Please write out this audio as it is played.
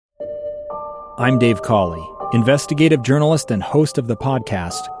I'm Dave Cawley, investigative journalist and host of the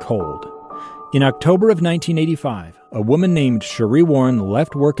podcast Cold. In October of 1985, a woman named Cherie Warren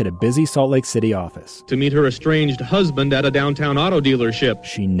left work at a busy Salt Lake City office to meet her estranged husband at a downtown auto dealership.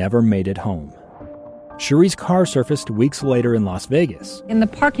 She never made it home. Cherie's car surfaced weeks later in Las Vegas. In the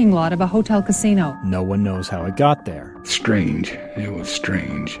parking lot of a hotel casino. No one knows how it got there. Strange. It was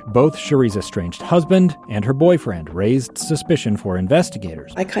strange. Both Cherie's estranged husband and her boyfriend raised suspicion for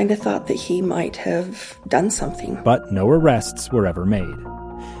investigators. I kind of thought that he might have done something. But no arrests were ever made.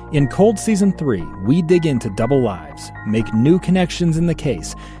 In Cold Season 3, we dig into double lives, make new connections in the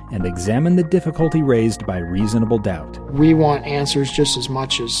case, and examine the difficulty raised by reasonable doubt. We want answers just as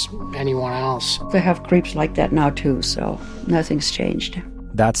much as anyone else. They have creeps like that now too, so nothing's changed.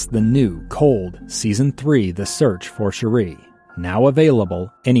 That's the new Cold Season 3, The Search for Cherie, now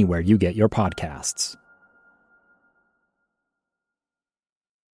available anywhere you get your podcasts.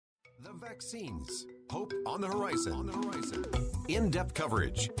 The vaccines. Hope on the horizon. In-depth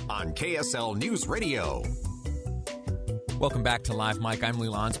coverage on KSL News Radio. Welcome back to Live Mike. I'm Lee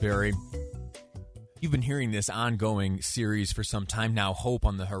Lonsberry. You've been hearing this ongoing series for some time now, Hope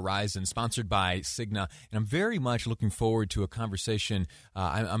on the Horizon, sponsored by Cigna. And I'm very much looking forward to a conversation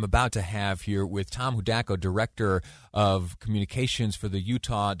I'm about to have here with Tom Hudachko, Director of Communications for the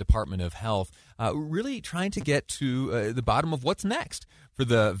Utah Department of Health, really trying to get to the bottom of what's next for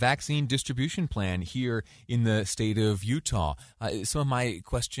the vaccine distribution plan here in the state of Utah. Some of my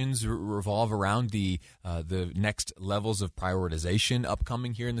questions revolve around the next levels of prioritization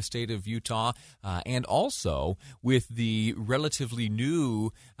upcoming here in the state of Utah, and also with the relatively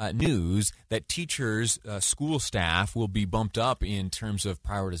new news that teachers, school staff will be bumped up in terms of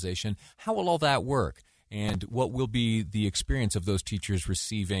prioritization. How will all that work? And what will be the experience of those teachers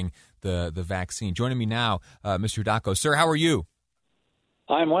receiving the vaccine? Joining me now, Mr. Hudachko. Sir, how are you?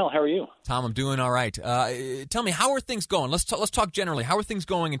 I'm well. How are you? Tom, I'm doing all right. Tell me, how are things going? Let's talk generally. How are things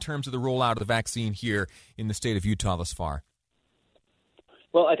going in terms of the rollout of the vaccine here in the state of Utah thus far?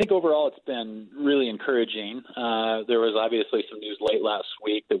 Well, I think overall it's been really encouraging. There was obviously some news late last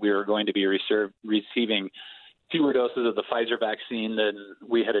week that we were going to be receiving fewer doses of the Pfizer vaccine than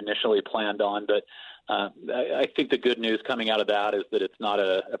we had initially planned on. But I think the good news coming out of that is that it's not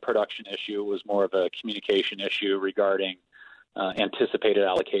a production issue. It was more of a communication issue regarding anticipated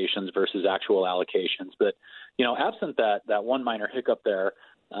allocations versus actual allocations. But, absent that one minor hiccup there,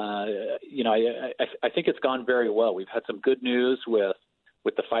 I think it's gone very well. We've had some good news with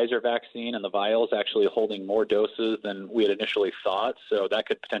the Pfizer vaccine and the vials actually holding more doses than we had initially thought. So that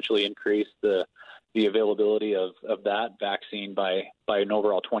could potentially increase the availability of that vaccine by an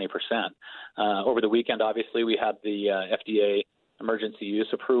overall 20%. Over the weekend, obviously, we had the FDA emergency use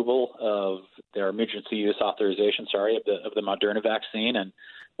approval of their emergency use authorization, of the Moderna vaccine, and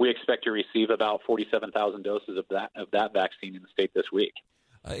we expect to receive about 47,000 doses of that vaccine in the state this week.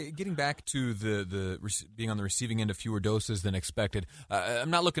 Getting back to the being on the receiving end of fewer doses than expected, I'm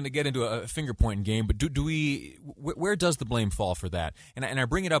not looking to get into a finger pointing game, but where does the blame fall for that? And I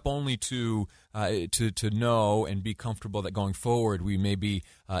bring it up only to know and be comfortable that going forward we may be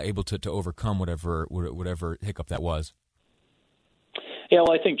able to overcome whatever hiccup that was. Yeah,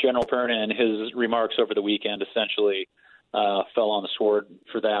 well, I think General Perna in his remarks over the weekend essentially fell on the sword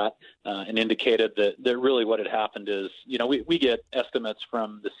for that and indicated that really what had happened is, we get estimates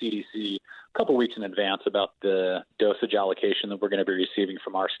from the CDC a couple weeks in advance about the dosage allocation that we're going to be receiving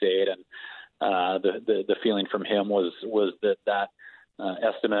from our state. And the feeling from him was that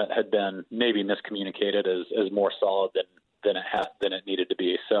estimate had been maybe miscommunicated as more solid than it needed to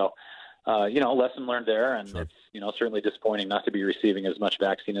be. So, lesson learned there, and sure. It's, certainly disappointing not to be receiving as much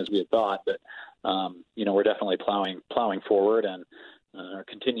vaccine as we had thought, but, we're definitely plowing forward and are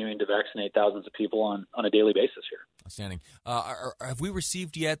continuing to vaccinate thousands of people on a daily basis here. Outstanding. Have we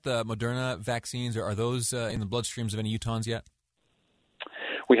received yet the Moderna vaccines, or are those in the bloodstreams of any Utahns yet?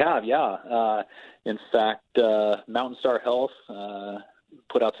 We have, yeah. In fact, Mountain Star Health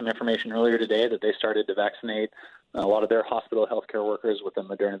put out some information earlier today that they started to vaccinate a lot of their hospital healthcare workers with the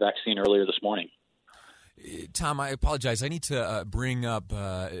Moderna vaccine earlier this morning. Tom, I apologize. I need to bring up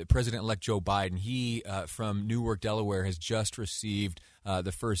President-elect Joe Biden. He, from Newark, Delaware, has just received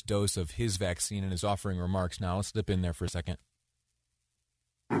the first dose of his vaccine and is offering remarks now. Let's slip in there for a second.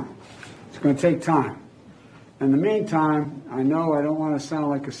 It's going to take time. In the meantime, I know I don't want to sound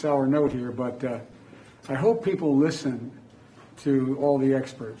like a sour note here, but I hope people listen to all the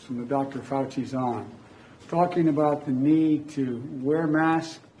experts, and the Dr. Fauci's on, talking about the need to wear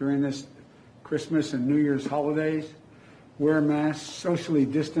masks during this Christmas and New Year's holidays, wear masks, socially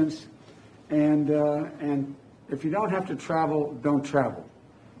distance, and if you don't have to travel, don't travel.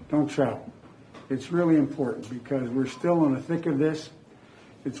 Don't travel. It's really important because we're still in the thick of this.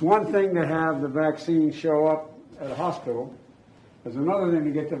 It's one thing to have the vaccine show up at a hospital. There's another thing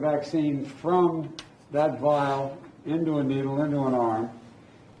to get the vaccine from that vial into a needle, into an arm.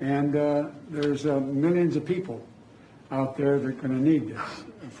 And there's millions of people out there that are going to need this,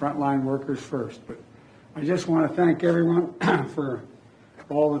 frontline workers first. But I just want to thank everyone for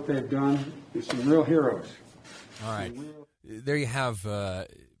all that they've done. They're some real heroes. All right. There you have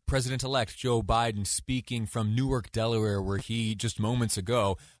President-elect Joe Biden speaking from Newark, Delaware, where he just moments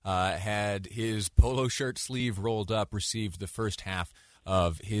ago had his polo shirt sleeve rolled up, received the first half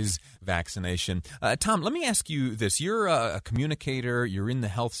of his vaccination. Tom, let me ask you this. You're a communicator. You're in the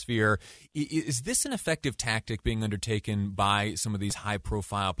health sphere. Is this an effective tactic being undertaken by some of these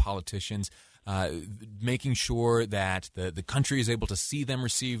high-profile politicians, making sure that the country is able to see them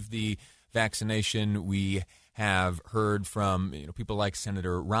receive the vaccination? We have heard from people like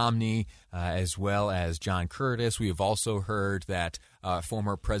Senator Romney as well as John Curtis. We have also heard that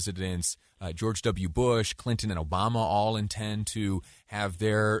former presidents George W. Bush, Clinton, and Obama all intend to have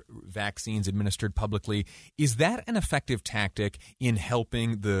their vaccines administered publicly. Is that an effective tactic in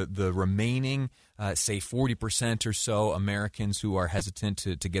helping the remaining, say, 40% or so Americans who are hesitant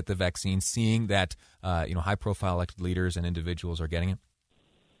to get the vaccine, seeing that high-profile elected leaders and individuals are getting it?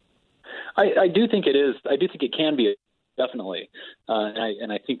 I do think it is. I do think it can be, definitely.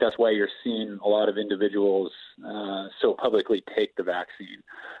 And I think that's why you're seeing a lot of individuals so publicly take the vaccine.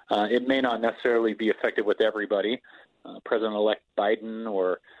 It may not necessarily be effective with everybody. President-elect Biden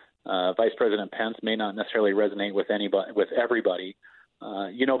or Vice President Pence may not necessarily resonate with everybody.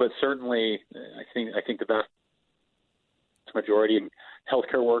 But certainly I think the vast majority of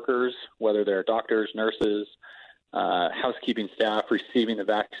healthcare workers, whether they're doctors, nurses, housekeeping staff receiving the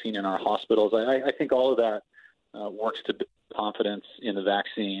vaccine in our hospitals, I think all of that works to build confidence in the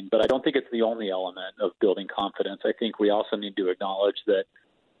vaccine. But I don't think it's the only element of building confidence. I think we also need to acknowledge that,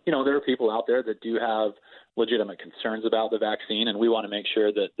 there are people out there that do have legitimate concerns about the vaccine, and we want to make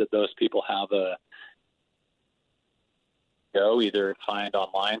sure that those people have either find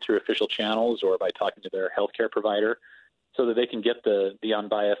online through official channels or by talking to their healthcare provider, so that they can get the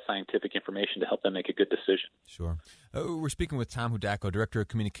unbiased scientific information to help them make a good decision. Sure. We're speaking with Tom Hudachko, Director of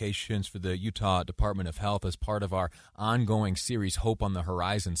Communications for the Utah Department of Health, as part of our ongoing series, Hope on the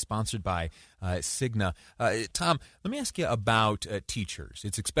Horizon, sponsored by Cigna. Tom, let me ask you about teachers.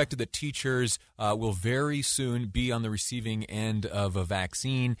 It's expected that teachers will very soon be on the receiving end of a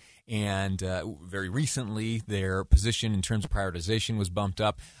vaccine, and very recently their position in terms of prioritization was bumped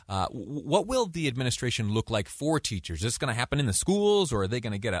up. What will the administration look like for teachers? Is this going to happen in the schools, or are they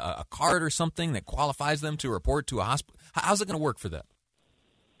going to get a card or something that qualifies them to report to a hospital? How's it going to work for them?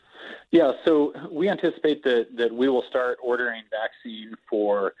 Yeah, so we anticipate that we will start ordering vaccine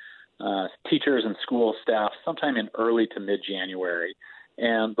for teachers and school staff sometime in early to mid-January.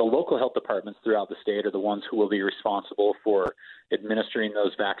 And the local health departments throughout the state are the ones who will be responsible for administering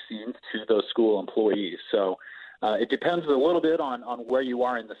those vaccines to those school employees. So it depends a little bit on where you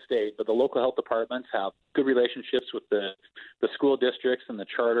are in the state, but the local health departments have good relationships with the school districts and the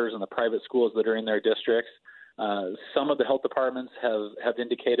charters and the private schools that are in their districts. Some of the health departments have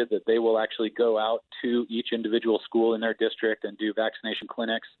indicated that they will actually go out to each individual school in their district and do vaccination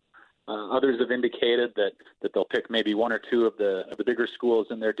clinics. Others have indicated that they'll pick maybe one or two of the bigger schools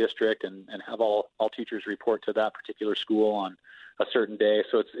in their district and have all teachers report to that particular school on a certain day.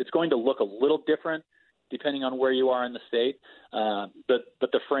 So it's going to look a little different depending on where you are in the state, but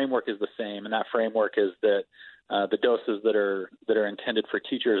the framework is the same, and that framework is that the doses that are intended for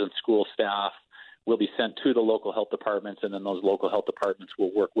teachers and school staff will be sent to the local health departments, and then those local health departments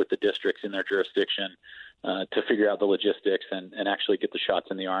will work with the districts in their jurisdiction to figure out the logistics and actually get the shots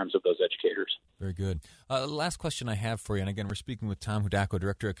in the arms of those educators. Very good. Last question I have for you, and again, we're speaking with Tom Hudachko,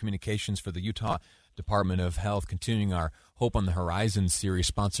 Director of Communications for the Utah Department of Health, continuing our Hope on the Horizon series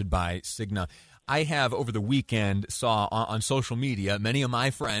sponsored by Cigna. I have, over the weekend, saw on social media many of my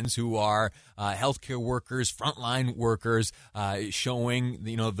friends who are healthcare workers, frontline workers, showing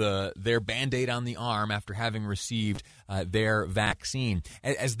their Band-Aid on the arm after having received their vaccine.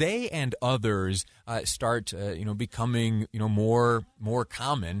 As they and others start, becoming more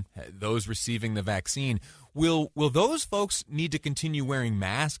common, those receiving the vaccine, will those folks need to continue wearing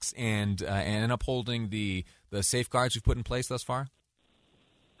masks and upholding the safeguards we've put in place thus far?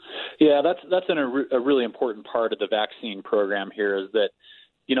 Yeah, that's a really important part of the vaccine program here, is that,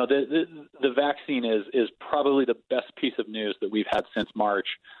 the vaccine is probably the best piece of news that we've had since March,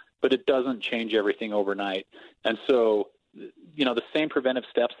 but it doesn't change everything overnight. And so, the same preventive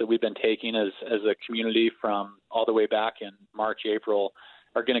steps that we've been taking as a community from all the way back in March, April,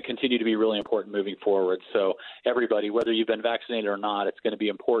 are going to continue to be really important moving forward. So everybody, whether you've been vaccinated or not, it's going to be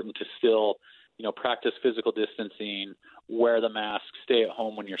important to still, practice physical distancing, wear the mask, stay at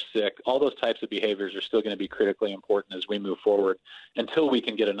home when you're sick. All those types of behaviors are still going to be critically important as we move forward until we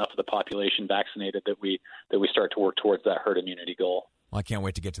can get enough of the population vaccinated that we start to work towards that herd immunity goal. Well, I can't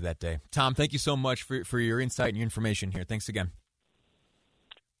wait to get to that day. Tom, thank you so much for your insight and your information here. Thanks again.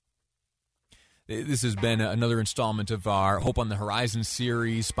 This has been another installment of our Hope on the Horizon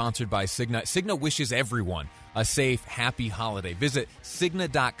series, sponsored by Cigna. Cigna wishes everyone a safe, happy holiday. Visit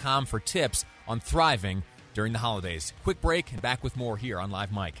Cigna.com for tips on thriving during the holidays. Quick break and back with more here on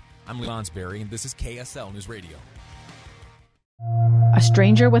Live Mike. I'm Lee Lonsberry, and this is KSL News Radio. A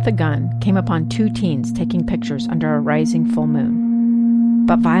stranger with a gun came upon two teens taking pictures under a rising full moon.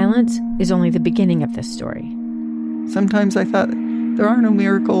 But violence is only the beginning of this story. Sometimes I thought, there are no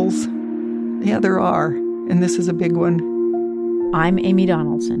miracles. Yeah, there are, and this is a big one. I'm Amy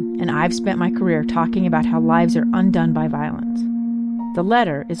Donaldson, and I've spent my career talking about how lives are undone by violence. The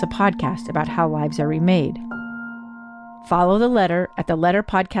Letter is a podcast about how lives are remade. Follow The Letter at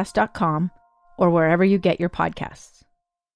theletterpodcast.com or wherever you get your podcasts.